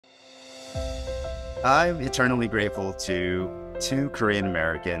I'm eternally grateful to two Korean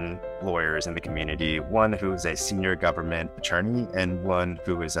American lawyers in the community, one who is a senior government attorney and one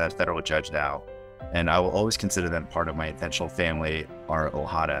who is a federal judge now. And I will always consider them part of my intentional family, our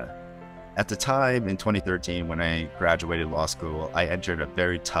Ohana. At the time in 2013, when I graduated law school, I entered a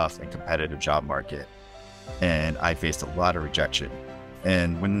very tough and competitive job market, and I faced a lot of rejection.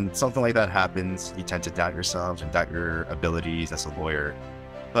 And when something like that happens, you tend to doubt yourself and doubt your abilities as a lawyer.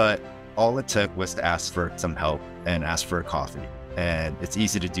 But all it took was to ask for some help and ask for a coffee. And it's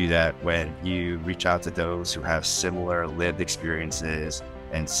easy to do that when you reach out to those who have similar lived experiences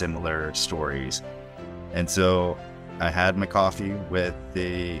and similar stories. And so I had my coffee with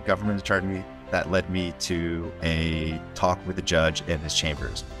the government attorney that led me to a talk with the judge in his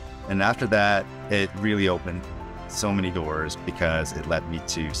chambers. And after that, it really opened so many doors because it led me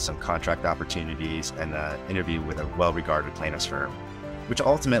to some contract opportunities and an interview with a well-regarded plaintiff's firm, which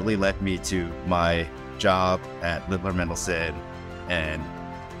ultimately led me to my job at Littler Mendelsohn. And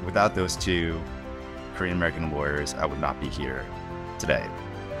without those two Korean American lawyers, I would not be here today.